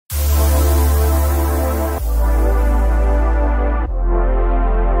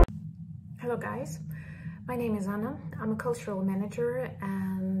My name is Anna. I'm a cultural manager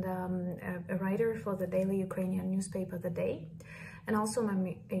and a writer for the daily Ukrainian newspaper The Day, and also I'm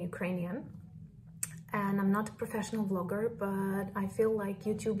a Ukrainian. And I'm not a professional vlogger, but I feel like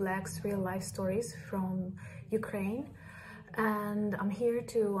YouTube lacks real-life stories from Ukraine. And I'm here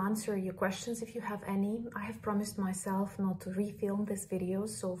to answer your questions if you have any. I have promised myself not to refilm these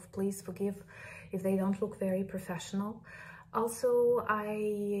videos, so please forgive if they don't look very professional. Also,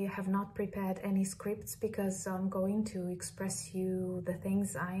 I have not prepared any scripts because I'm going to express you the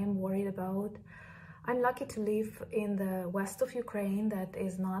things I am worried about. I'm lucky to live in the west of Ukraine that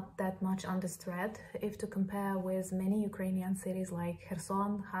is not that much under threat if to compare with many Ukrainian cities like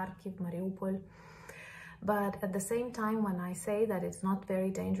Kherson, Kharkiv, Mariupol. But at the same time, when I say that it's not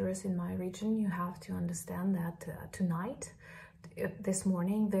very dangerous in my region, you have to understand that tonight, this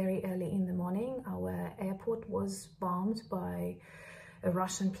morning, very early in the morning, our airport was bombed by a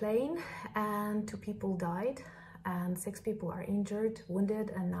Russian plane and 2 people died and 6 people are injured,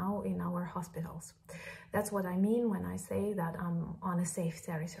 wounded, and now in our hospitals. That's what I mean when I say that I'm on a safe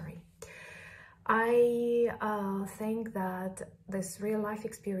territory. I think that this real-life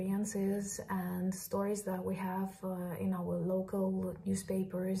experiences and stories that we have in our local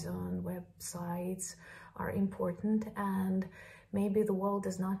newspapers and websites are important, and maybe the world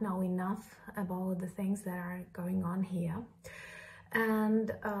does not know enough about the things that are going on here.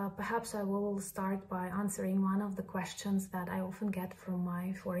 And perhaps I will start by answering one of the questions that I often get from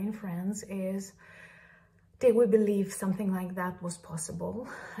my foreign friends is, did we believe something like that was possible?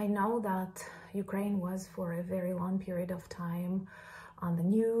 I know that Ukraine was for a very long period of time on the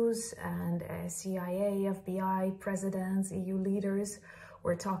news, and CIA, FBI, presidents, EU leaders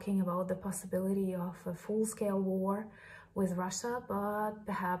were talking about the possibility of a full-scale war with Russia, but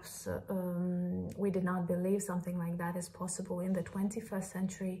perhaps we did not believe something like that is possible in the 21st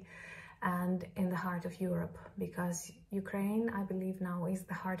century and in the heart of Europe, because Ukraine, I believe now, is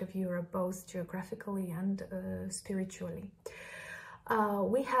the heart of Europe, both geographically and spiritually.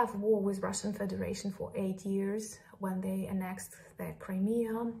 We have war with Russian Federation for 8 years when they annexed the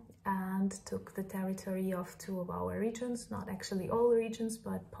Crimea and took the territory of 2 of our regions, not actually all regions,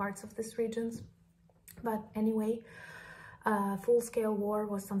 but parts of these regions. But anyway, full-scale war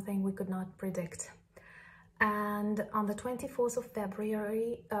was something we could not predict. And on the 24th of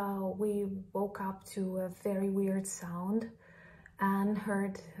February, we woke up to a very weird sound and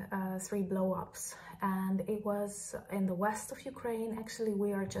heard 3 blow-ups. And it was in the west of Ukraine. Actually,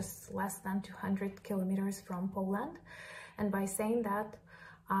 we are just less than 200 kilometers from Poland. And by saying that,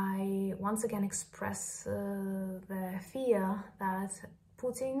 I once again express the fear that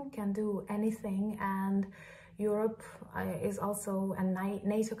Putin can do anything, and Europe is also, and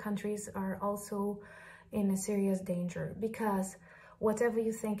NATO countries are also in a serious danger, because whatever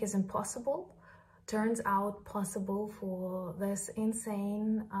you think is impossible turns out possible for this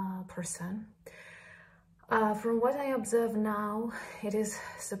insane person. From what I observe now, it is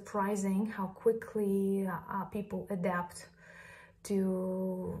surprising how quickly people adapt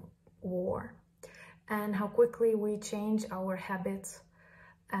to war and how quickly we change our habits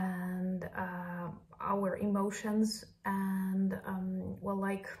and our emotions. And well,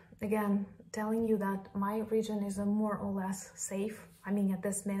 like, again, telling you that my region is more or less safe, I mean at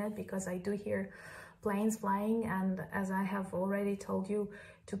this minute, because I do hear planes flying, and as I have already told you,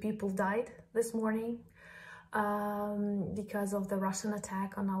 2 people died this morning because of the Russian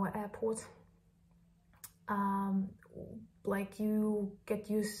attack on our airport. Like, you get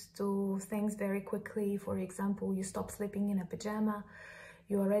used to things very quickly. For example, you stop sleeping in a pajama,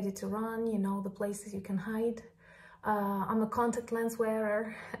 you are ready to run, you know the places you can hide. I'm a contact lens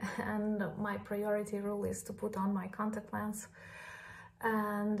wearer, and my priority rule is to put on my contact lens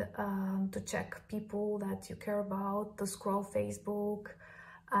and to check people that you care about, to scroll Facebook.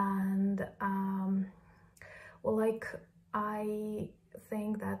 And well, like, I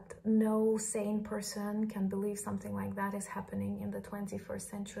think that no sane person can believe something like that is happening in the 21st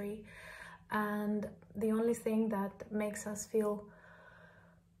century. And the only thing that makes us feel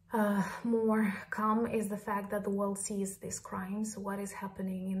more calm is the fact that the world sees these crimes, what is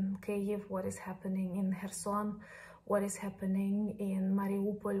happening in Kyiv, what is happening in Kherson, what is happening in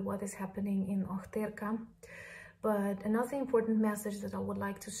Mariupol, what is happening in Ochtyrka. But another important message that I would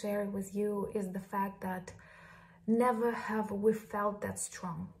like to share with you is the fact that never have we felt that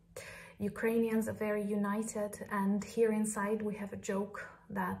strong. Ukrainians are very united, and here inside we have a joke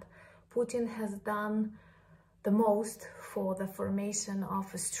that Putin has done the most for the formation of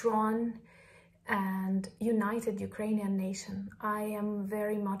a strong and united Ukrainian nation. I am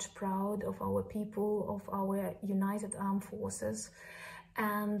very much proud of our people, of our united armed forces,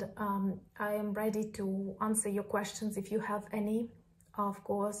 and I am ready to answer your questions if you have any. Of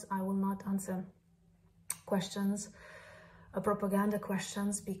course, I will not answer questions, propaganda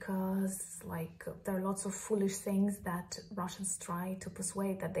questions, because like there are lots of foolish things that Russians try to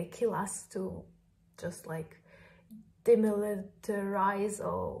persuade that they kill us to just like demilitarize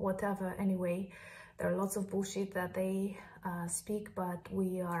or whatever. Anyway, there are lots of bullshit that they speak, but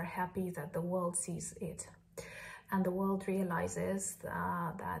we are happy that the world sees it. And the world realizes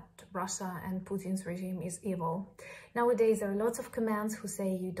that Russia and Putin's regime is evil. Nowadays, there are lots of commands who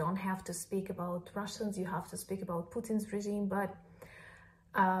say you don't have to speak about Russians, you have to speak about Putin's regime. But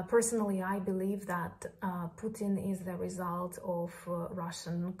personally, I believe that Putin is the result of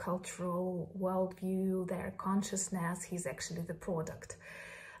Russian cultural worldview, their consciousness. He's actually the product.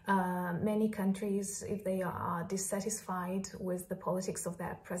 Many countries, if they are dissatisfied with the politics of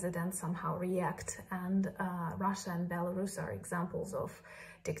their president, somehow react, and Russia and Belarus are examples of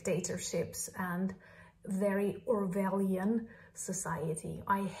dictatorships and very Orwellian society.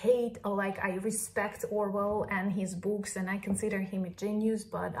 I hate, like, I respect Orwell and his books, and I consider him a genius,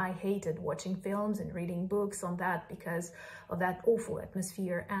 but I hated watching films and reading books on that because of that awful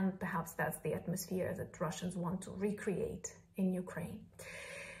atmosphere, and perhaps that's the atmosphere that Russians want to recreate in Ukraine.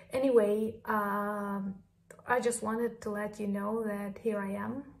 Anyway, I just wanted to let you know that here I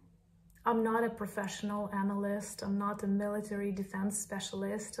am. I'm not a professional analyst. I'm not a military defense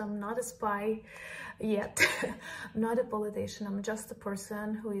specialist. I'm not a spy yet. I'm not a politician. I'm just a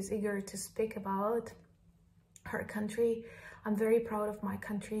person who is eager to speak about her country. I'm very proud of my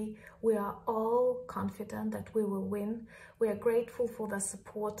country. We are all confident that we will win. We are grateful for the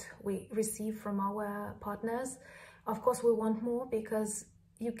support we receive from our partners. Of course, we want more, because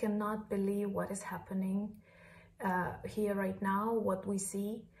you cannot believe what is happening here right now, what we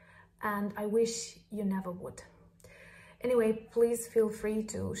see, and I wish you never would. Anyway, please feel free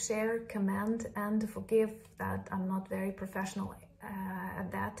to share, comment, and forgive that I'm not very professional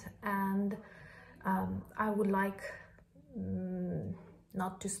at that, and I would like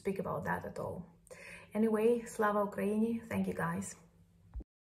not to speak about that at all. Anyway, Slava Ukraini, thank you guys.